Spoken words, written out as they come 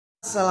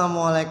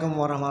Assalamualaikum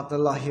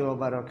warahmatullahi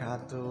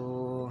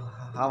wabarakatuh.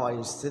 How are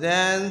you,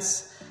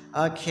 students?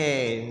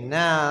 Okay,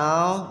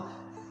 now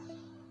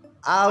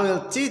I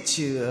will teach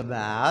you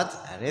about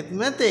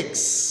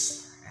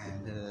arithmetics.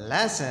 And the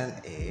lesson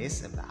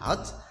is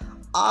about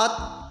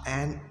odd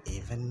and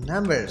even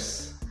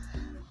numbers.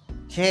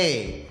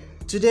 Okay,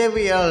 today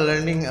we are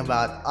learning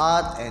about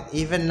odd and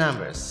even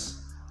numbers.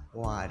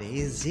 What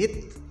is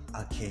it?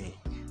 Okay,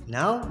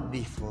 now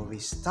before we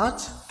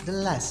start the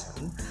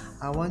lesson,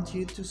 I want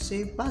you to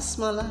say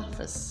basmalah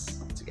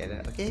first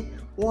together, okay?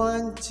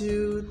 1,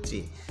 2,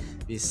 3.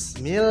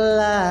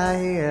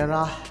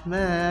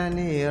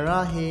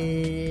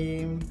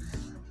 Bismillahirrahmanirrahim.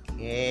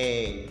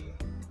 Okay.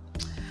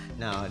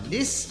 Now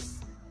this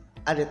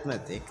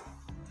arithmetic,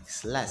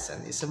 this lesson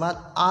is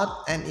about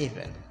odd and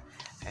even.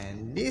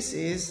 And this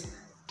is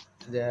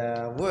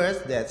the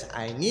words that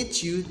I need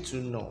you to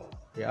know.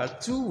 There are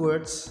two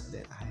words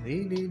that I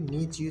really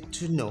need you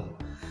to know.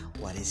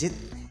 What is it?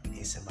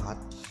 It's about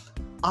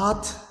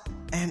odd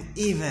and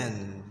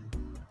even.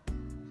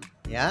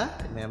 Yeah,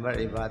 remember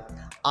about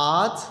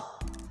odd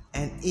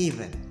and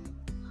even.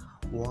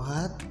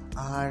 What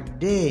are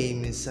they,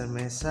 Mr.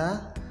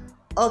 Mesa?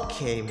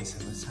 Okay,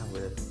 Mr. Mesa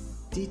will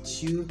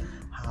teach you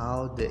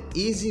how the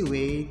easy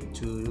way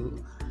to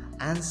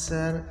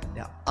answer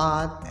the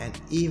odd and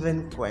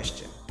even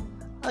question.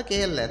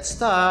 Okay, let's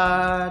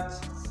start.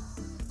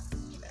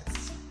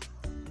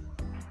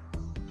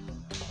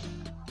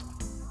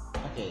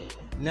 Okay,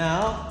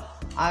 now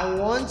I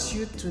want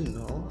you to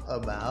know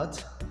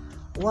about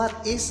what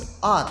is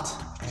odd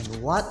and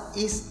what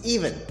is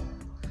even.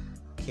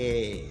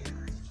 Okay,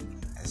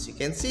 as you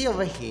can see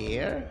over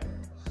here,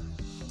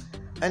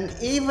 an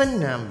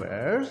even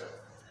number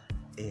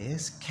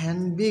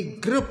can be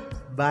grouped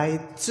by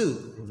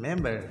 2.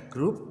 Remember,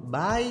 group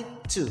by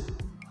 2.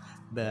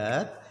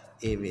 But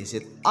if it's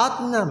an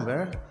odd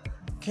number,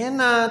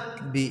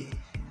 cannot be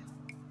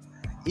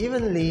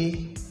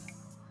evenly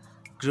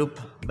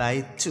grouped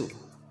by 2.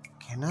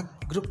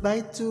 Cannot group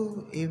by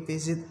 2 if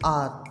it's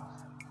odd.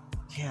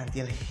 Okay,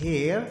 until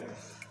here,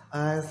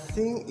 I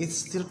think it's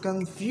still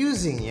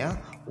confusing, yeah?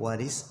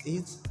 What is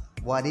it?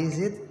 Odd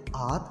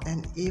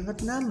and even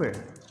number?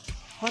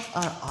 What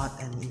are odd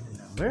and even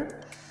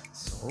number?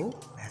 So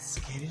let's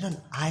get it on.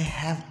 I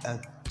have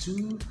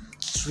two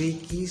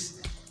tricks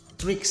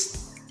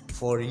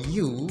for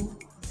you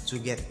to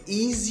get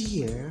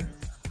easier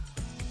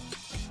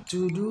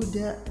to do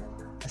the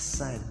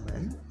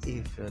assignment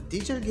if your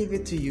teacher give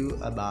it to you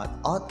about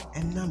odd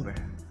and number.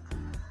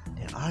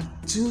 There are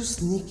two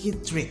sneaky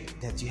tricks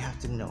that you have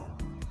to know.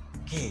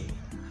 Okay,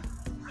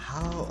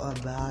 how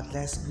about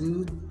let's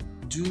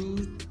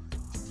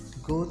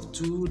go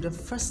to the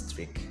first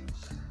trick.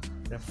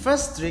 The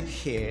first trick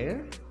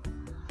here,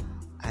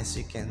 as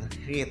you can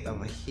read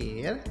over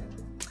here,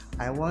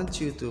 I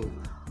want you to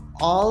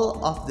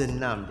all of the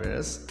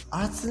numbers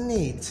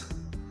alternate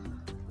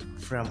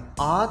from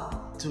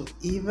odd to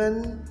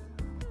even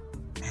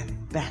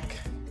and back.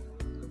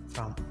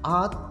 From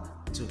odd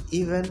to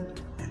even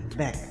and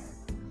back.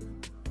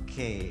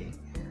 Okay,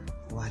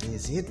 what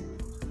is it?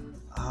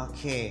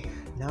 Okay,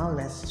 now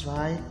let's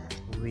try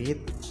with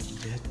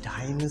the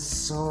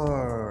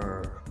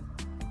dinosaur.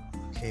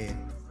 Okay,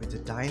 with the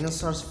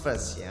dinosaurs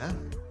first, yeah?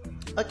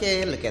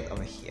 Okay, look at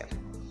over here.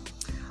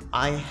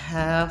 I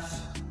have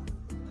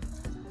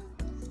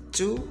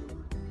two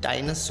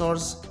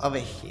dinosaurs over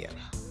here.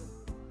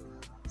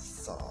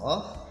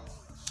 So,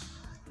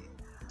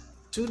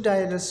 two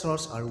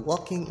dinosaurs are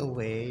walking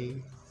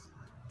away.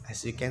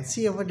 As you can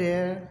see over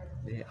there,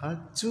 there are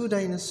two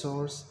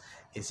dinosaurs.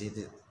 Is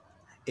it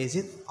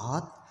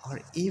odd or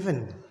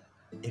even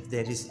if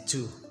there is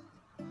two?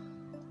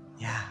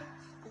 Yeah,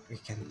 we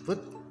can put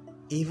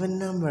even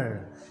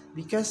number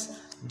because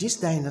these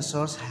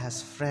dinosaurs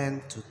has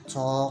friends to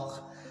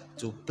talk,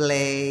 to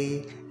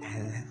play,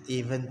 and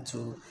even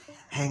to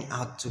hang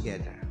out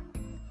together.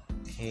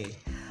 Okay,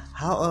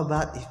 how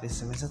about if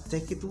Mr. Mesa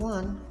take it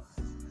one?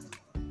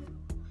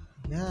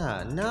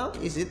 Yeah, now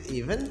is it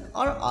even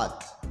or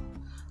odd?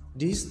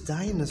 These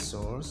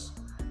dinosaurs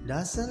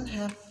doesn't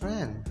have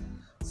friend,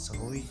 so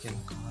we can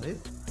call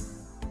it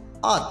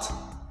odd.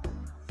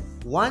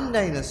 One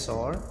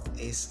dinosaur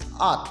is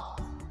odd.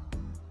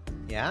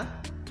 Yeah?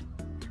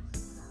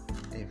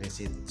 If I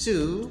see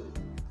two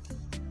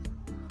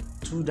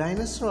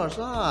dinosaurs,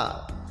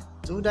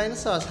 two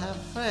dinosaurs have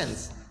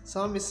friends.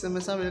 So Mr.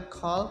 Mesa will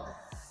call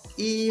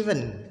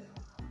even.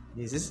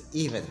 This is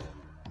even.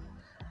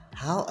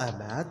 How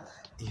about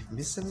if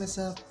Mr.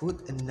 Mesa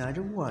put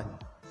another one?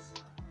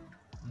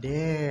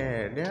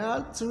 There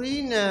are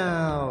three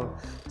now.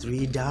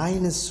 Three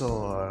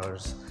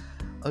dinosaurs.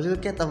 Oh,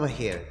 look at over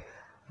here.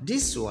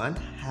 This one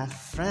have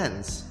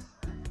friends,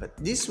 but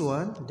this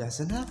one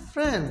doesn't have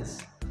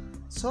friends.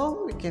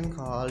 So we can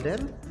call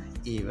them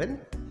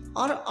even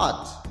or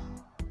odd.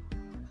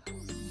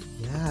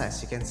 Yeah,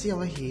 as you can see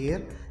over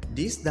here,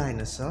 these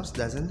dinosaurs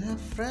doesn't have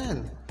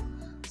friends.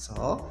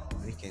 So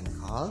we can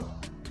call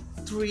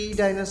three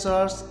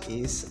dinosaurs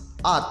is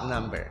odd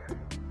number.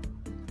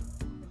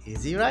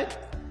 Easy, right?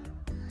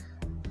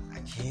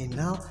 Okay,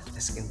 now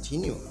let's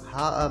continue.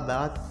 How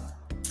about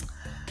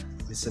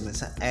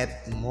Mr.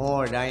 add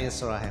more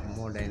dinosaur? I have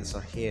more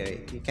dinosaur here.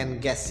 You can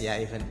guess, yeah,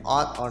 even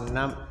odd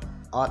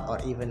or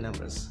even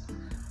numbers.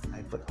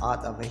 I put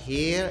odd over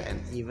here and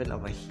even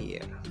over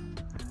here.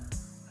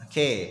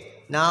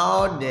 Okay,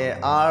 now there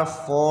are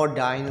 4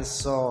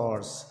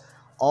 dinosaurs.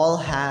 All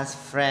has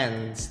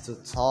friends to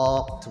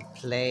talk, to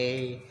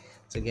play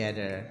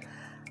together.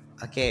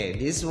 Okay,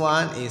 this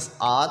one is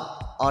odd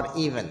or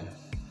even.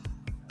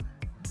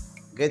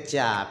 Good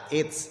job,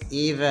 it's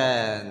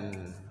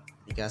even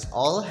because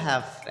all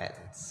have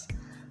friends.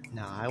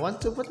 Now I want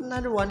to put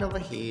another one over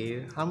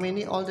here. How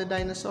many all the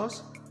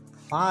dinosaurs?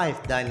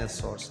 5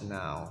 dinosaurs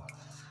now.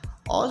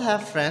 All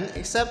have friends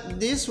except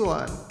this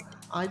one.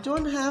 I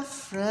don't have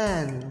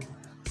friend.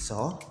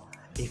 So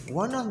if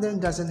one of them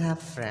doesn't have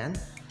friend,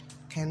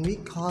 can we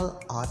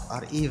call odd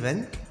or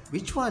even?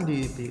 Which one do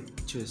you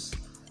choose?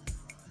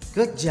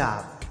 Good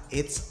job,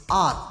 it's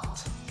odd.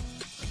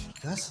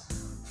 Because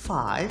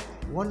 5,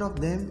 one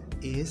of them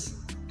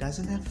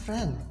doesn't have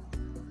friend.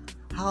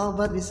 How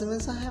about this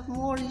one? I have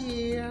more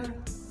here.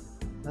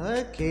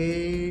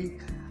 Okay,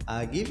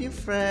 I'll give you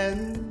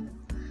friend.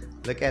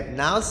 Look at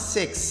now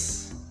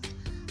 6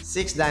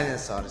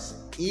 dinosaurs,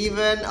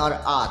 even or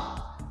odd.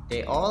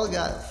 They all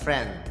got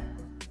friend.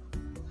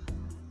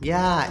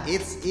 Yeah,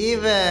 it's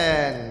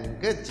even.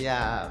 Good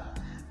job.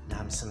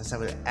 Now Mr.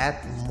 will add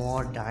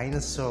more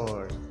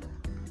dinosaurs.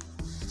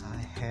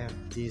 I have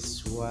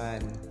this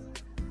one.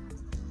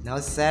 Now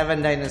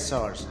 7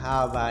 dinosaurs.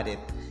 How about it?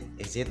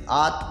 Is it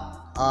odd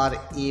or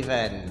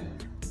even?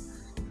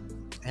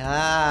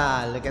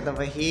 Ah, look at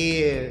over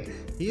here.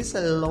 He's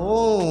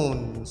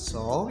alone.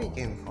 So we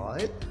can call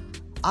it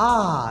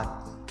odd.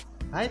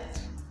 Right?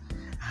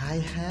 I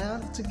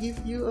have to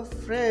give you a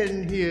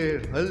friend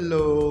here.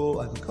 Hello,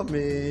 I'm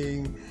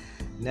coming.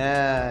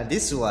 Now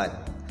this one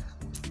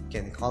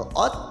can call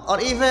odd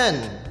or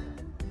even.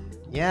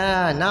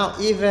 Yeah, now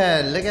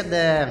even. Look at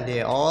them.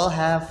 They all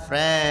have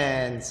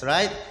friends,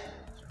 right?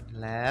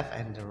 Left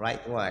and the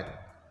right one,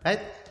 right?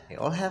 They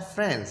all have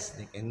friends.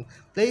 They can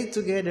play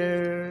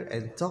together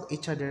and talk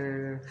each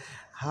other.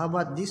 How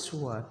about this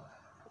one?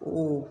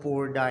 Oh,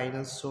 poor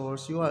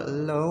dinosaurs. You are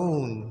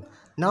alone.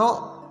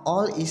 Now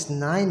all is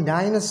 9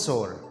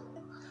 dinosaurs.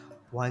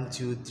 1,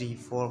 2, 3,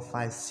 4,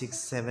 5, 6,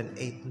 7,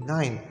 8,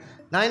 9.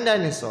 9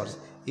 dinosaurs.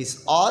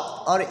 Is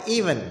odd or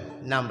even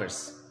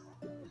numbers?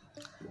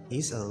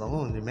 He's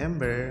alone,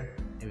 remember?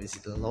 If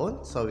it's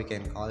alone, so we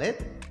can call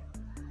it.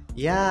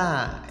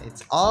 Yeah,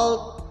 it's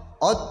all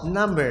odd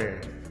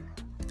number.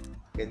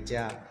 Good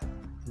job.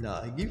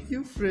 Now I give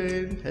you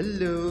friend.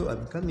 Hello,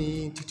 I'm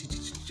coming.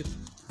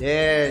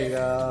 There you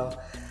go.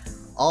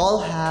 All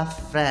have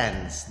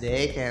friends.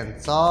 They can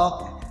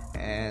talk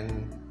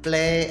and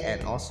play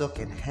and also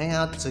can hang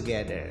out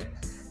together.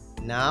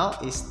 Now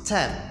it's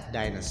 10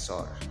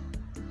 dinosaurs.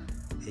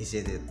 Is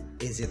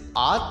it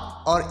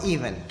odd or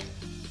even?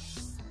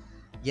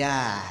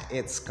 Yeah,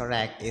 it's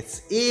correct.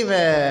 It's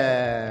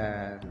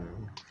even.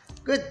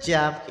 Good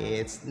job,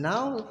 kids.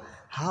 Now,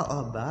 how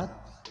about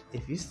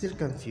if you're still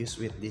confused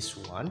with this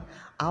one,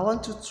 I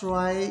want to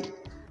try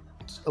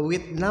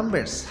with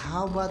numbers.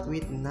 How about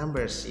with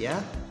numbers,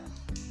 yeah?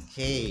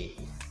 Okay.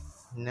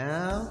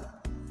 Now,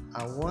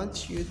 I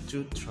want you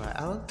to try.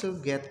 I want to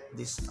get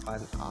this on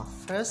off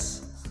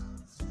first.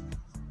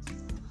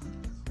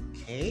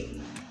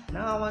 Okay.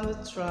 Now I want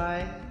to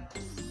try.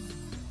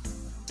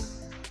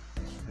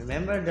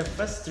 Remember the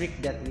first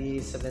trick that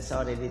we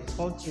already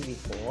told you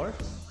before.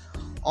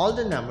 All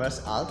the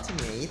numbers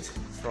alternate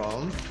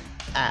from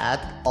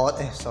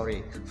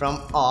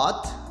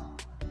odd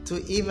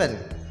to even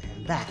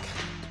and back.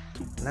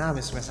 Now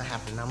Miss Mesa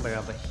have a number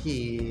over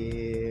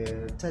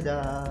here.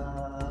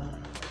 Ta-da!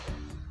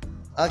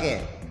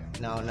 Okay.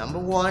 Now number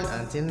 1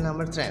 until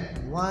number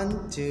 10.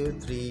 1, 2,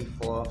 3,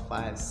 4,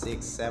 5,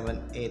 6,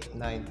 7, 8,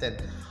 9, 10.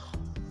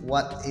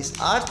 What is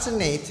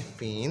alternate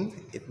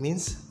mean? It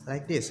means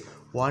like this.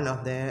 One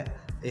of the,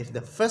 if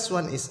the first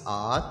one is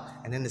odd,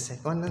 and then the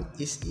second one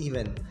is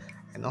even,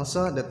 and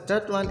also the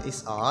third one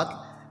is odd,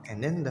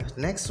 and then the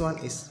next one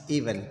is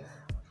even.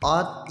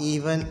 Odd,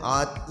 even,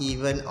 odd,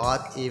 even,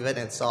 odd, even,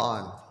 and so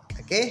on.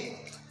 Okay,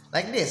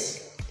 like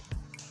this.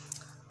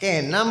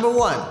 Okay, number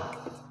 1.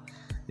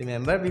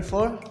 Remember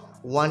before,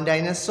 1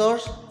 dinosaur,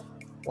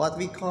 what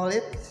we call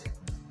it?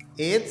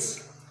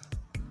 It's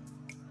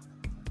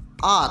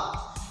odd.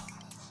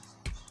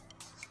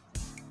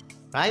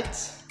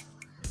 Right?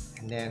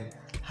 And then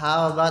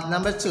how about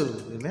number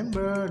 2?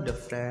 Remember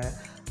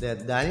the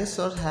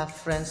dinosaurs have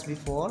friends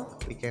before?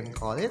 We can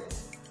call it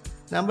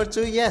number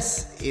 2.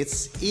 Yes,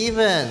 it's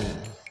even.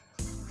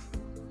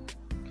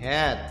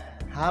 Good.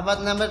 How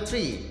about number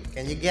 3?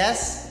 Can you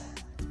guess?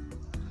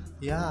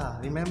 Yeah,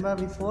 remember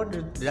before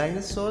the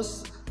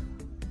dinosaurs,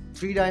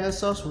 3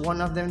 dinosaurs, one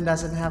of them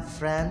doesn't have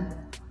friend,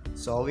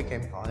 so we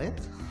can call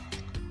it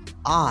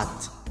odd.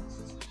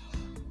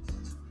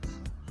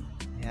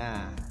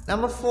 Yeah.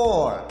 Number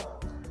 4.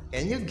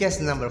 Can you guess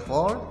number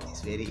 4?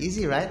 It's very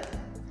easy, right?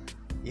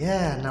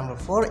 Yeah, number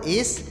 4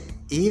 is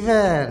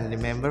even.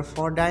 Remember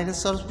 4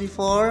 dinosaurs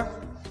before?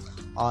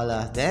 All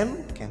of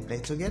them can play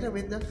together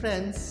with their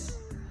friends.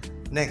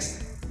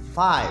 Next,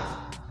 5.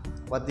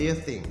 What do you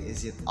think?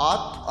 Is it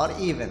odd or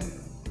even?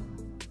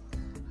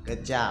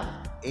 Good job.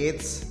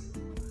 It's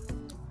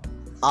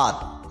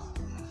odd.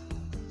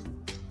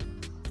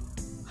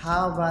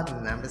 How about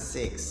number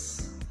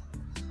 6?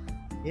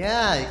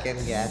 Yeah, you can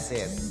guess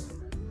it.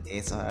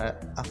 It's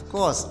of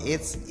course,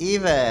 it's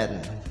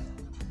even.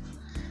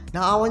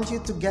 Now I want you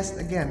to guess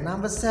again.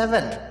 Number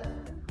 7.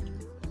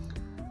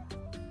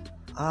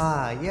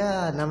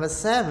 Yeah, number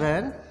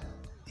 7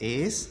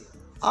 is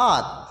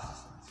odd.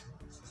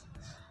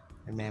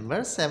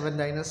 Remember 7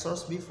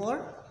 dinosaurs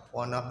before?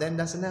 One of them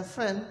doesn't have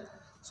friend,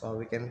 so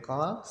we can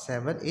call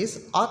 7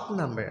 is odd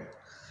number.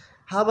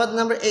 How about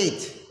number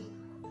 8?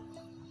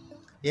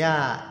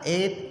 Yeah,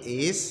 8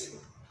 is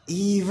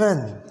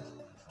even.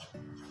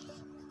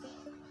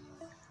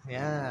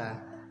 Yeah.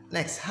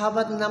 Next, how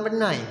about number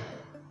 9?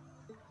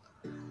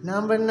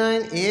 Number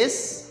 9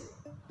 is,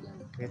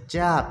 good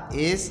job,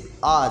 is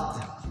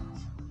odd.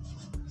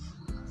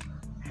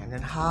 And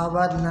then how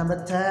about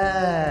number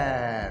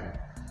 10?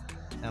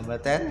 Number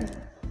 10?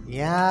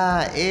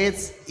 Yeah,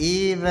 it's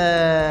even.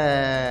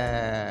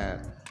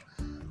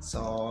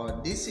 So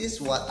this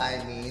is what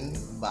I mean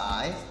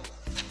by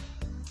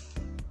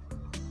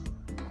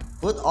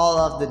put all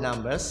of the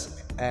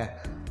numbers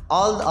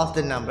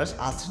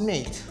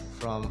alternate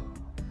from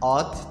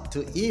odd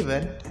to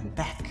even and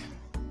back.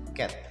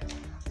 Get.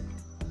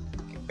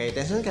 Pay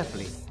attention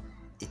carefully.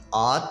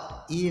 Odd,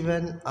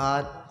 even,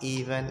 odd,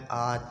 even,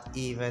 odd,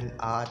 even,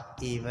 odd,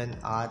 even,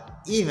 odd,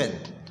 even.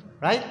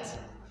 Right?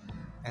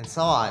 And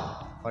so on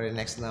for the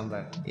next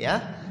number.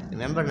 Yeah?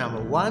 Remember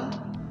number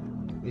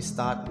 1, we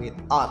start with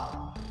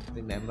odd.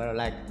 Remember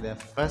like the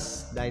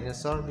first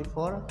dinosaur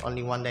before,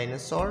 only 1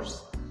 dinosaur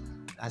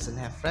doesn't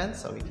have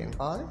friends, so we can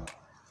call it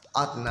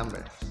odd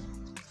number.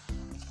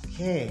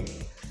 Okay.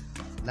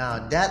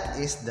 Now that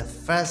is the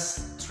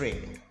first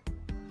trick.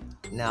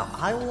 Now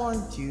I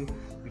want you,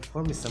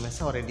 before Mr.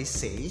 Mesa already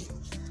say,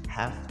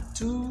 have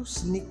 2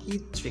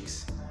 sneaky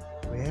tricks.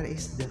 Where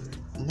is the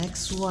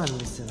next one,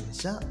 Mr.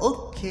 Mesa?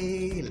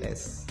 Okay,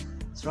 let's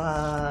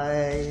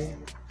try.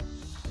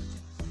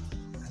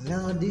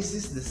 Now this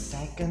is the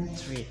second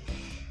trick.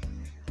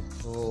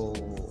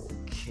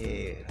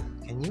 Okay,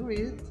 can you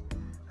read it?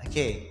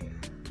 Okay,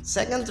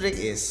 second trick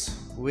is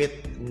with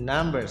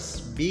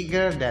numbers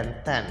bigger than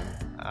 10.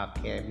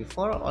 Okay,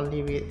 before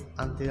only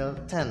until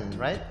 10,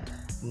 right?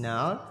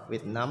 Now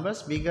with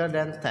numbers bigger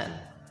than 10.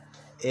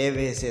 If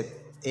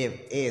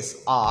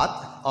it's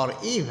odd or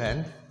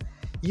even,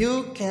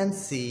 you can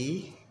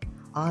see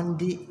on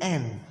the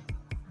end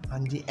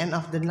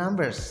of the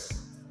numbers.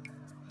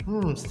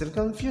 Still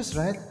confused,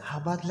 right? How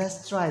about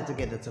let's try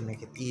together to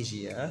make it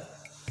easier.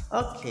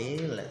 Okay,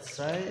 let's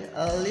try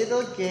a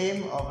little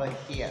game over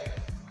here.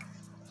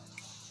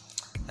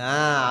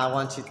 I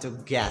want you to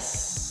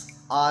guess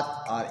odd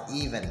or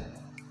even.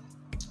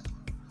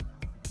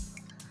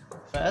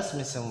 First,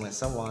 Mr.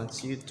 Mesa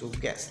wants you to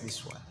guess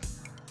this one.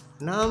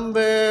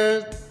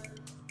 Number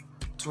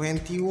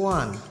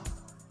 21.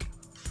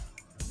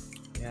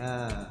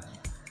 Yeah.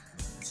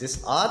 Is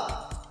this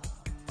odd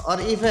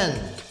or even?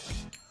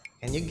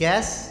 Can you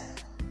guess?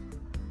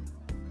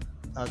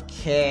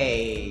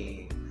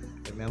 Okay.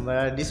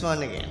 Remember this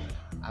one again.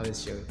 I will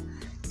show you.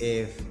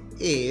 If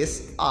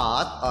is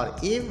odd or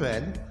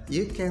even,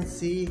 you can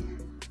see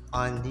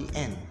on the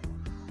end.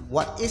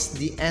 What is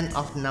the end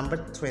of number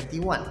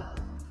 21?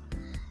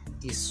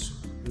 Is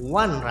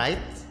 1, right?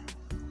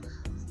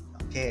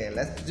 Okay,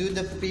 let's do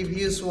the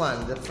previous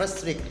one, the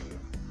first trick.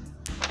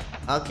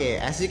 Okay,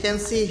 as you can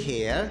see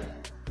here,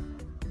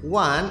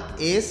 1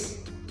 is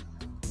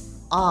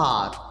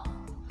odd,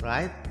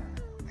 right?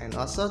 And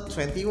also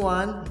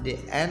 21, the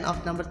end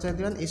of number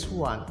 21 is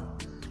 1.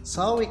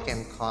 So we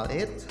can call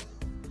it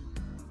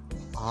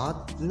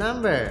odd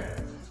number.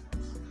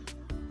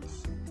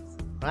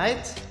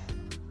 Right?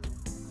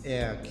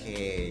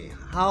 Okay.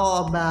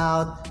 How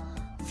about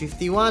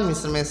 51,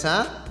 Mr.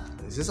 Mesa?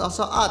 This is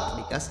also odd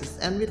because it's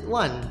end with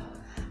 1.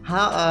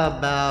 How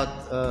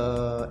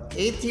about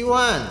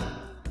 81?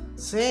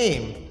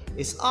 Same.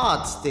 It's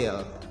odd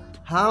still.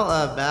 How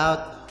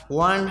about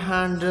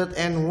 101?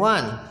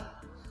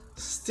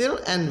 Still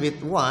end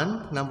with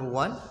 1, number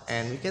 1,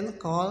 and we can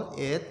call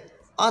it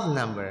odd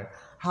number.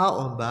 How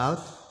about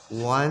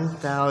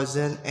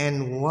 1001?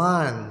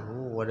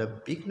 Ooh, what a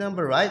big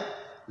number, right?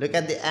 Look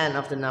at the end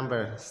of the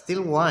number,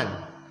 still 1.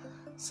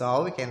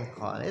 So we can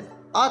call it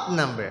odd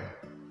number.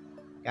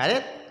 Got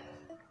it?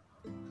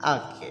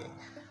 Okay.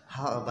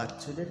 How about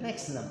to the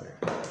next number?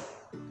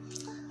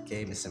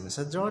 Okay, Mr.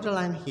 Mesa, draw the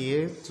line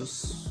here to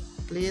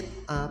split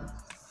up.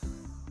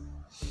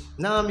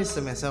 Now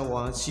Mr. Mesa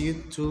wants you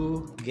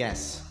to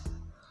guess.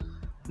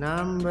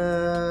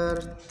 Number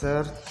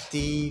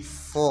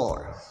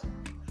 34.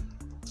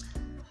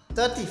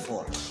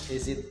 34.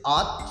 Is it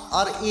odd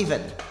or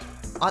even?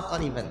 Odd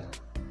or even?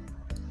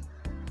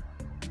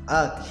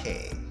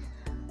 Okay.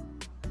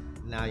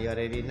 Now you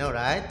already know,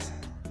 right?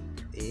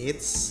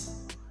 It's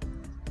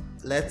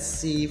let's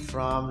see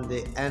from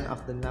the end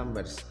of the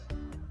numbers.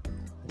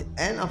 The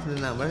end of the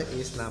number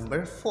is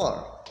number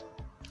 4.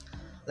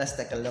 Let's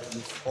take a look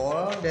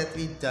before that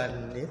we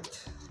done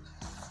it.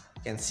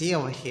 You can see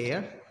over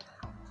here,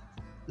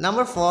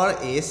 number 4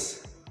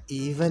 is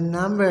even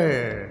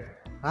number,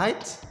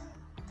 right?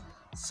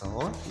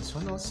 So this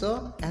one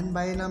also end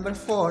by number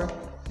 4,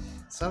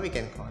 so we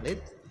can call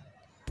it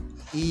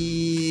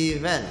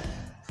even,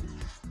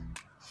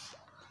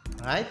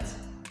 right?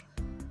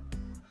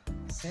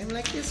 Same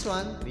like this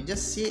one, we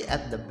just see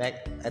at the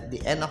back, at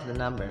the end of the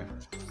number.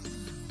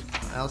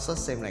 Also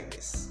same like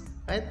this,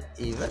 right?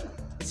 Even,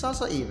 it's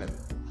also even.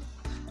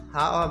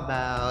 How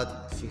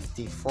about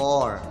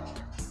 54?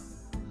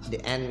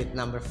 The end with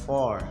number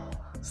 4,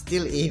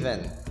 still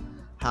even.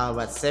 How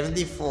about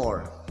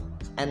 74?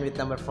 End with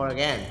number 4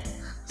 again,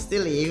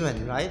 still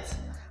even, right?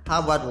 How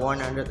about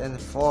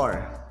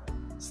 104?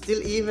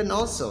 Still even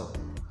also.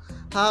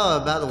 How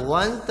about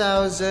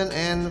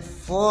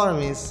 1004,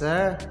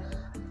 mister?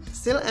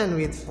 Still end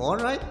with 4,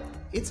 right?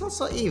 It's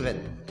also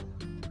even.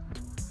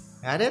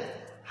 Got it?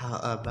 How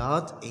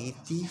about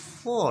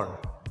 84?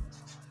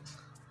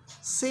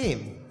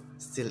 Same,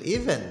 still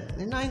even.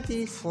 And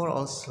 94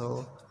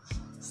 also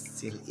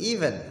still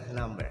even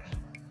number.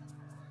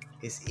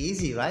 It's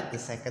easy, right? The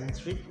second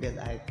trick that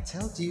I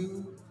told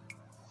you.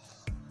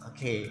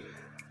 Okay,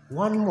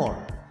 one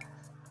more.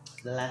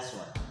 The last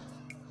one.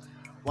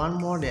 One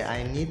more that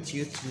I need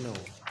you to know.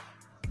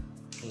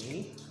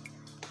 Okay.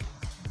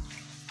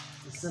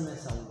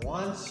 Semester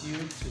wants you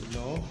to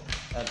know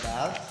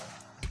about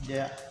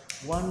the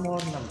one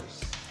more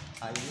numbers.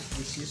 I use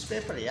this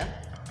newspaper, yeah?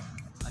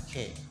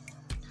 Okay.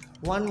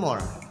 One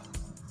more.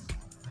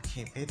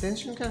 Okay, pay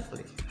attention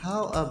carefully.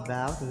 How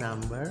about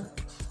number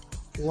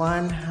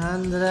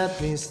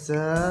 100,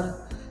 mister?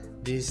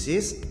 This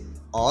is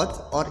odd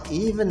or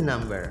even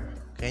number?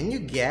 Can you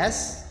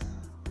guess?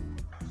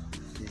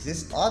 This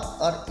is odd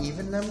or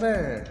even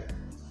number?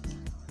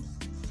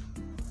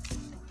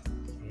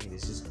 Okay,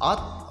 this is odd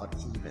or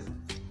even?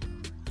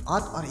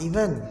 Odd or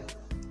even?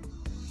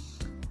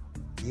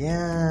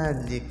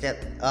 Yeah, look at,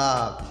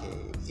 okay,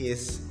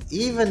 it's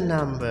even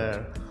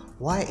number.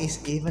 Why is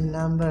even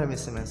number,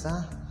 Mr.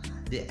 Mesa?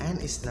 The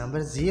end is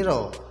number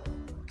 0.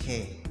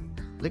 Okay,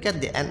 look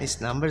at the end is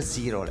number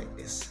 0 like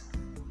this.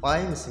 Why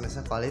Mr.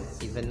 Mesa call it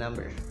even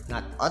number,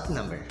 not odd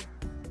number?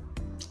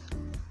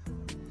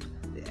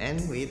 The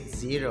end with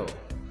 0.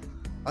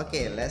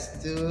 Okay, let's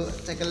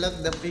take a look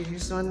the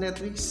previous one that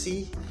we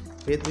see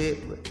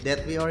that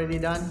we already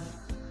done.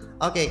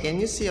 Okay, can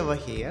you see over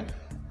here?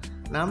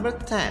 Number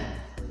 10.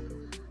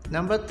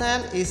 Number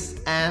 10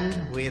 is end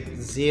with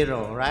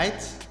 0,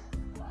 right?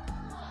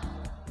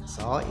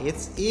 So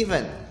it's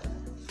even.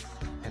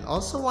 And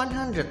also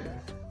 100.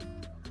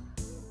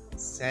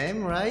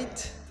 Same,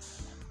 right?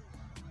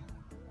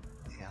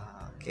 Yeah,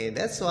 okay,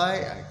 that's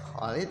why I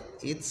call it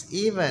it's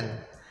even.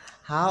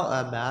 How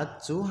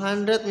about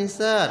 200,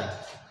 mister?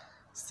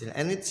 Still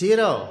end with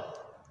 0.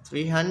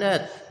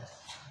 300.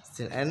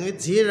 Still end with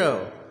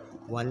 0.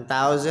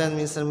 1000,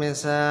 Mr.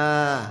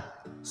 Mesa.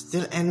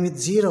 Still end with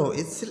 0.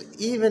 It's still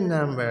even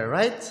number,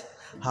 right?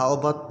 How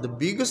about the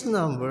biggest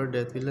number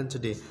that we learned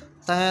today?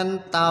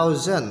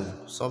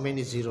 10,000. So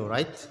many 0,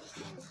 right?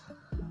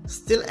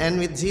 Still end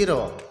with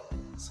 0.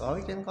 So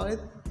we can call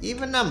it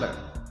even number.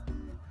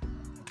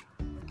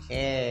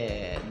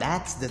 Okay,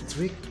 that's the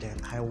trick that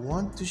I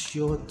want to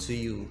show to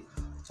you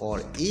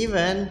for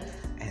even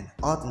and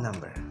odd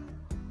number.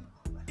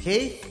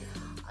 Okay,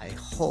 I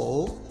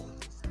hope.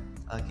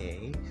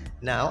 Okay,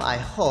 now I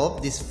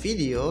hope this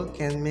video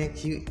can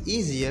make you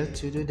easier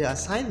to do the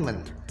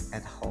assignment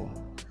at home.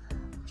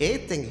 Okay,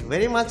 thank you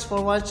very much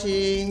for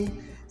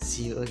watching.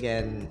 See you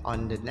again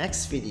on the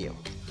next video.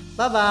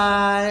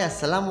 Bye-bye.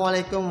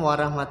 Assalamualaikum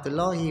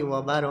warahmatullahi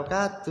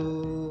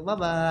wabarakatuh.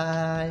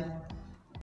 Bye-bye.